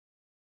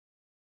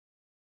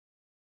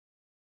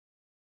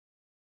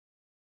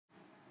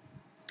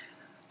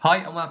Hi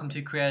and welcome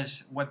to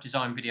Creare's web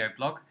design video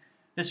blog.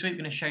 This week we're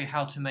going to show you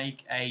how to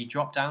make a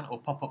drop-down or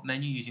pop-up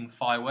menu using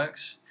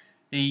Fireworks.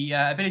 The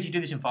ability to do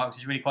this in Fireworks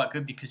is really quite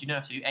good because you don't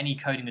have to do any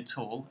coding at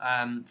all.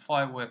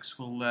 Fireworks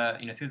will,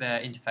 through their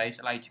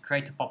interface, allow you to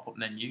create a pop-up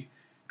menu,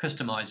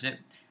 customize it,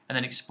 and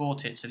then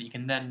export it so that you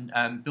can then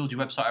build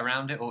your website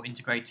around it or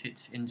integrate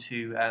it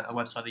into a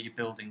website that you're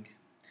building.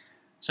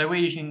 So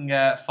we're using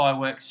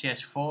Fireworks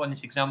CS4 in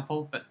this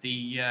example, but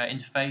the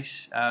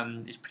interface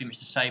is pretty much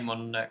the same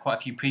on quite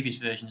a few previous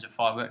versions of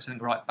Fireworks, I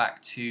think right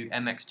back to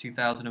MX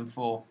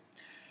 2004.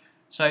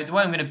 So the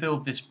way I'm going to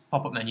build this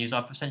pop-up menu is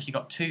I've essentially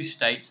got two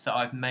states that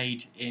I've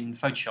made in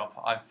Photoshop.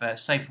 I've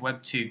saved for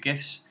web two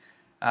GIFs.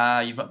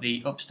 You've got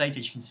the up state,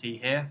 as you can see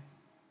here,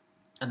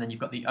 and then you've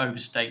got the over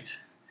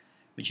state,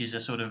 which is a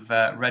sort of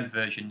red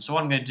version. So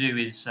what I'm going to do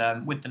is,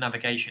 with the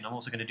navigation, I'm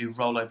also going to do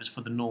rollovers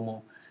for the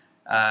normal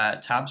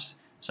tabs.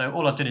 So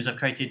all I've done is I've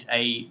created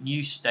a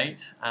new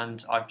state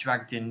and I've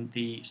dragged in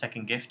the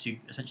second GIF to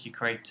essentially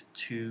create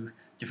two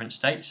different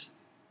states.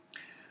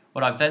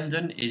 What I've then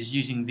done is,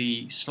 using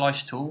the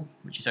slice tool,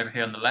 which is over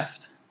here on the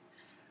left,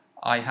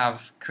 I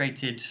have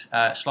created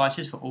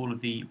slices for all of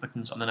the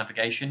buttons on the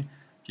navigation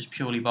just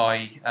purely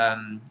by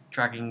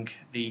dragging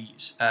the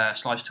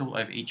slice tool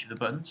over each of the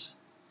buttons.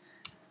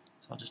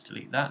 So I'll just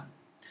delete that.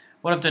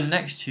 What I've done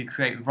next to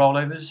create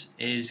rollovers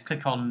is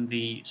click on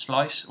the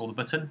slice or the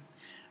button,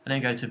 and then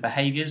go to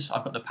Behaviors.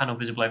 I've got the panel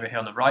visible over here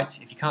on the right.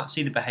 If you can't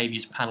see the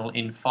Behaviors panel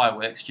in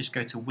Fireworks, just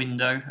go to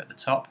Window at the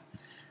top,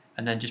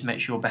 and then just make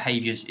sure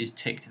Behaviors is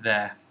ticked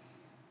there.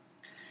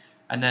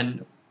 And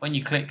then when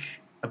you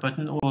click a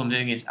button, all I'm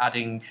doing is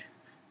adding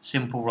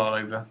simple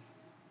rollover.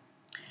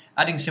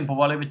 Adding simple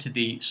rollover to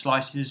the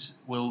slices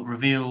will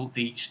reveal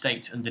the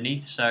state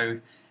underneath. So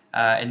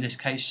in this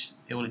case,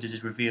 all it does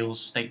is reveals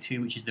state 2,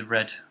 which is the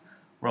red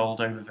rolled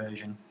over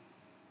version.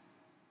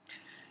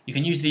 You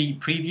can use the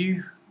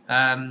preview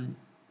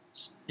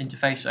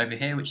interface over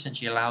here, which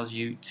essentially allows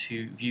you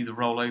to view the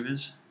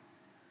rollovers.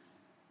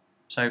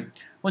 So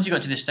once you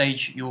got to this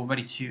stage, you're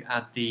ready to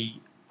add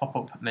the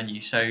pop-up menu.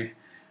 So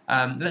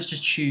let's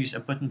just choose a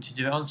button to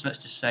do it on. So let's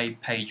just say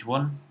page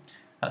 1.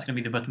 That's going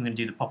to be the button we're going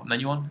to do the pop-up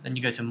menu on. Then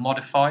you go to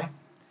Modify,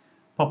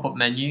 Pop-up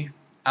Menu,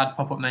 Add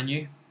Pop-up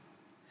Menu,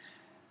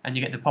 and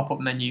you get the pop-up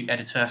menu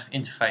editor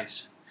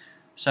interface.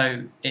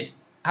 So it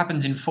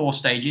happens in 4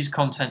 stages: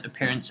 Content,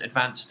 Appearance,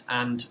 Advanced,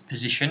 and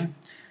Position.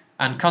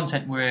 And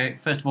content, we're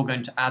first of all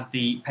going to add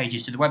the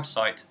pages to the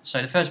website.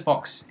 So the first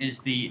box is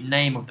the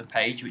name of the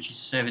page, which is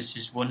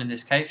Services 1 in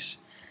this case.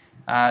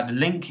 The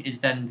link is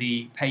then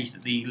the page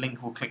that the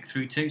link will click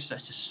through to. So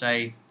let's just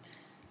say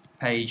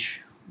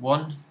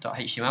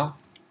page1.html.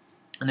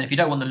 And then if you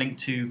don't want the link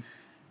to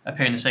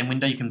appear in the same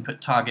window, you can put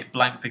target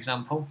blank, for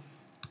example.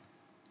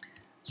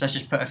 So let's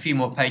just put a few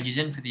more pages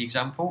in for the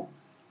example.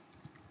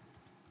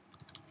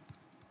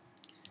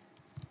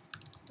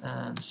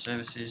 And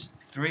Services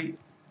 3.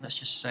 Let's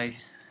just say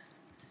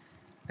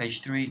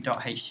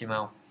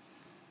page3.html.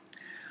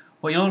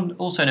 What you'll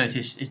also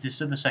notice is this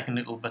other second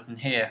little button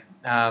here,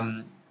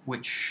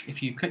 which,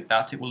 if you click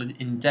that, it will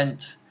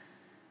indent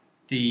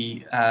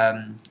the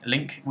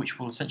link, which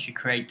will essentially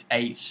create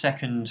a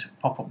second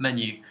pop-up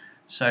menu.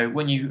 So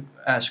when you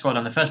scroll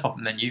down the first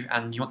pop-up menu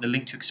and you want the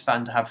link to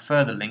expand to have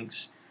further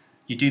links,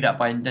 you do that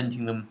by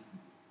indenting them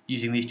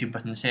using these two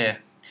buttons here.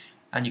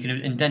 And you can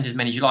indent as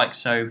many as you like.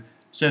 So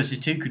Services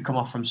 2 could come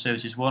off from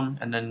Services 1,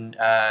 and then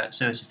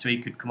Services 3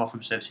 could come off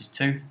from Services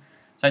 2.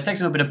 So it takes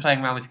a little bit of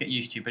playing around with to get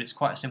used to, but it's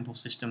quite a simple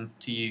system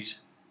to use.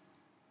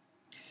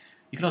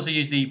 You can also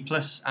use the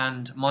plus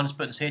and minus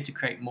buttons here to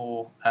create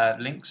more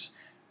links,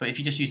 but if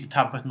you just use the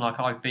tab button like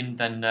I've been,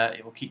 then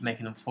it will keep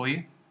making them for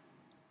you.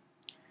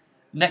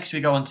 Next we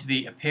go on to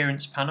the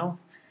Appearance panel.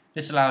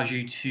 This allows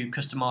you to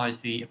customize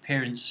the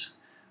appearance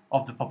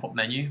of the pop-up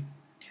menu.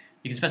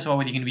 You can specify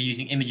whether you're going to be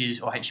using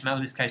images or HTML.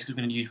 In this case, because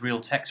we're going to use real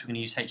text, we're going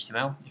to use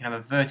HTML. You can have a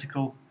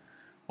vertical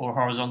or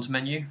horizontal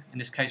menu. In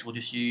this case, we'll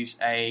just use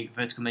a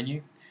vertical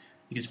menu.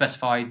 You can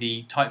specify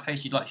the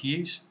typeface you'd like to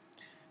use.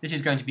 This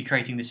is going to be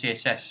creating the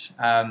CSS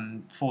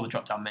for the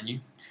drop-down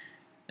menu.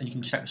 And you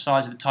can select the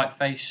size of the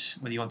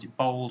typeface, whether you want it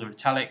bold or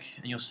italic,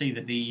 and you'll see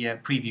that the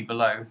preview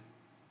below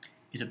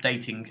is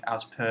updating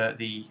as per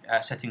the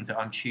settings that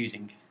I'm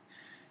choosing.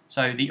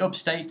 So the up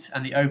state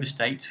and the over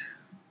state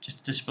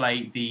just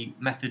display the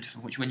method for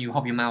which, when you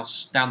hover your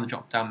mouse down the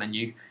drop-down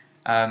menu,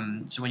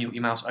 so when you put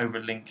your mouse over a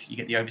link, you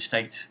get the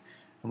overstate,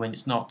 and when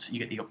it's not, you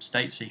get the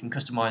upstate. So you can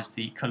customize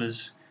the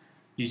colors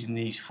using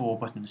these 4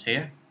 buttons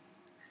here.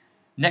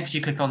 Next, you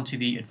click onto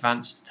the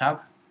Advanced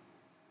tab.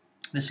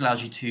 This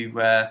allows you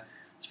to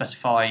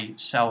specify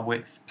cell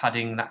width,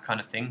 padding, that kind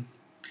of thing.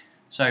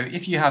 So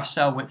if you have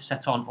cell width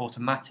set on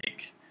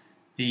automatic,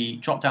 the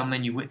drop-down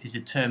menu width is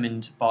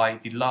determined by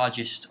the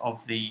largest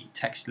of the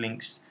text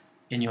links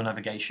in your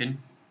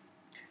navigation,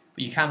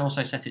 but you can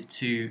also set it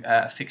to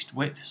a fixed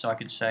width. So I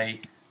could say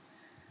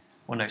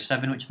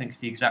 107, which I think is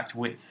the exact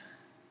width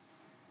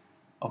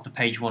of the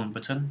page 1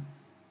 button.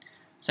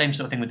 Same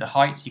sort of thing with the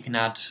heights. You can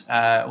add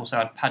also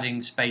add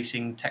padding,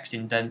 spacing, text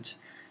indent.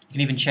 You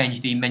can even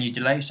change the menu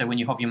delay, so when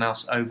you hover your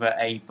mouse over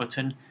a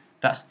button,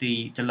 that's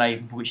the delay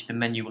for which the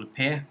menu will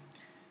appear.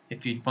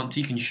 If you want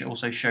to, you can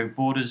also show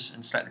borders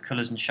and select the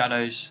colours and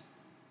shadows.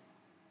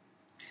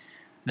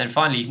 And then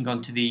finally, you can go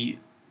on to the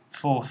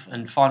fourth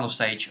and final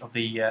stage of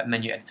the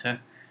menu editor,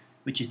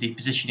 which is the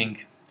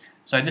positioning.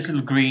 So this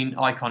little green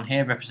icon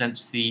here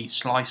represents the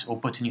slice or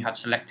button you have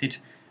selected,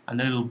 and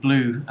the little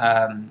blue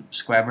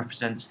square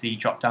represents the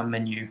drop-down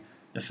menu,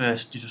 the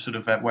first sort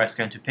of where it's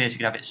going to appear. So you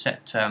can have it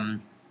set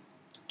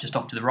just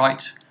off to the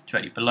right,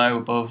 directly below,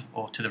 above,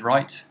 or to the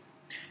right.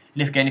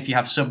 And if you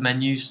have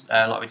sub-menus,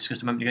 like we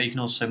discussed a moment ago, you can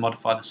also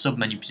modify the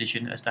sub-menu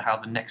position as to how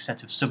the next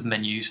set of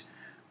sub-menus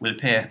will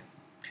appear.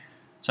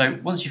 So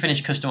once you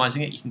finish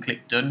customizing it, you can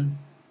click Done,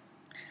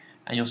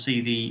 and you'll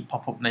see the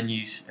pop-up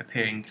menus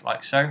appearing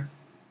like so.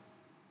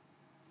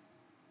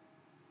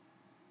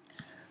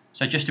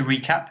 So just to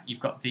recap, you've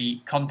got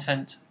the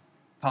content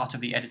part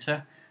of the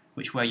editor,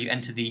 which where you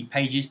enter the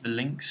pages, the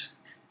links,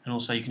 and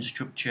also you can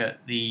structure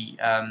the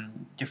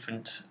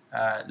different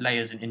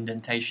layers and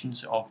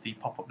indentations of the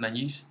pop-up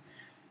menus.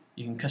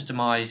 You can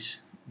customize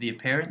the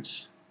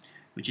appearance,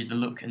 which is the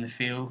look and the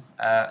feel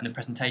and the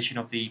presentation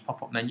of the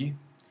pop-up menu.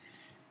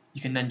 You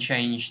can then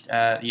change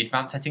the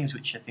advanced settings,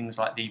 which are things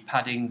like the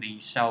padding, the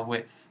cell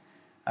width,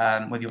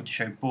 whether you want to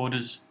show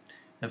borders.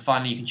 And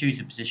finally, you can choose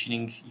the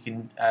positioning. You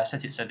can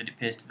set it so that it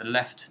appears to the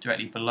left,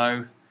 directly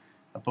below,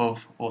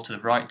 above, or to the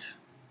right.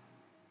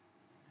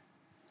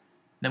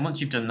 Then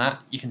once you've done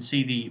that, you can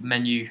see the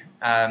menu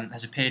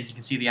has appeared. You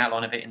can see the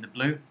outline of it in the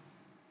blue.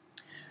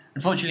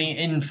 Unfortunately,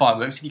 in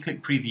Fireworks, if you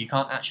click Preview, you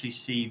can't actually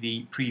see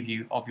the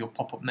preview of your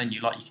pop-up menu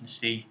like you can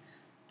see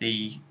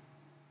the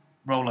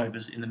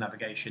rollovers in the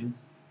navigation.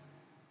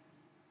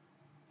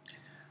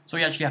 So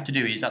what you actually have to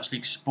do is actually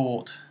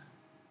export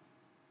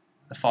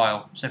the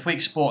file. So if we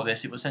export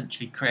this, it will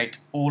essentially create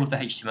all of the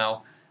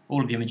HTML,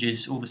 all of the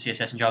images, all the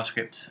CSS and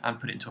JavaScript, and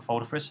put it into a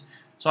folder for us.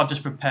 So I've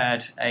just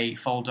prepared a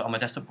folder on my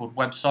desktop called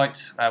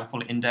Website. We'll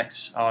call it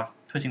Index. I'm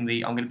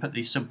going to put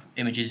the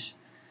images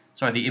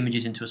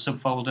into a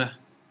subfolder.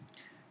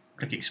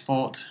 Click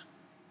Export.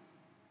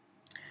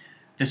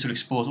 This will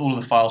export all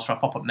of the files for our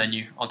pop-up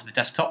menu onto the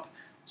desktop.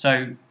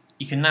 So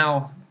you can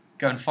now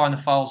go and find the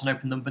files and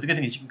open them. But the good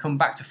thing is you can come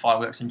back to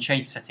Fireworks and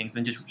change the settings,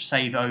 and then just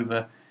save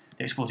over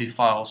the exported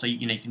file. So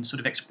you can sort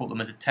of export them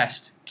as a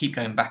test. Keep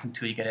going back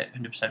until you get it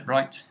 100%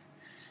 right.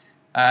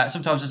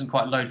 Sometimes it doesn't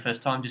quite load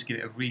first time, just give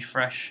it a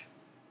refresh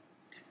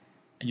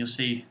and you'll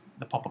see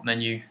the pop-up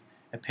menu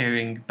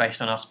appearing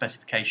based on our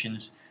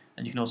specifications,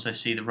 and you can also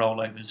see the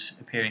rollovers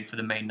appearing for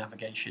the main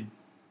navigation.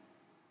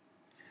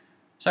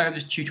 So I hope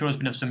this tutorial has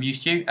been of some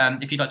use to you.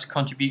 If you'd like to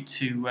contribute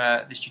to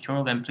this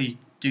tutorial, then please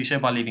do so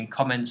by leaving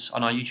comments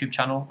on our YouTube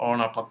channel or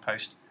on our blog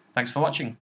post. Thanks for watching.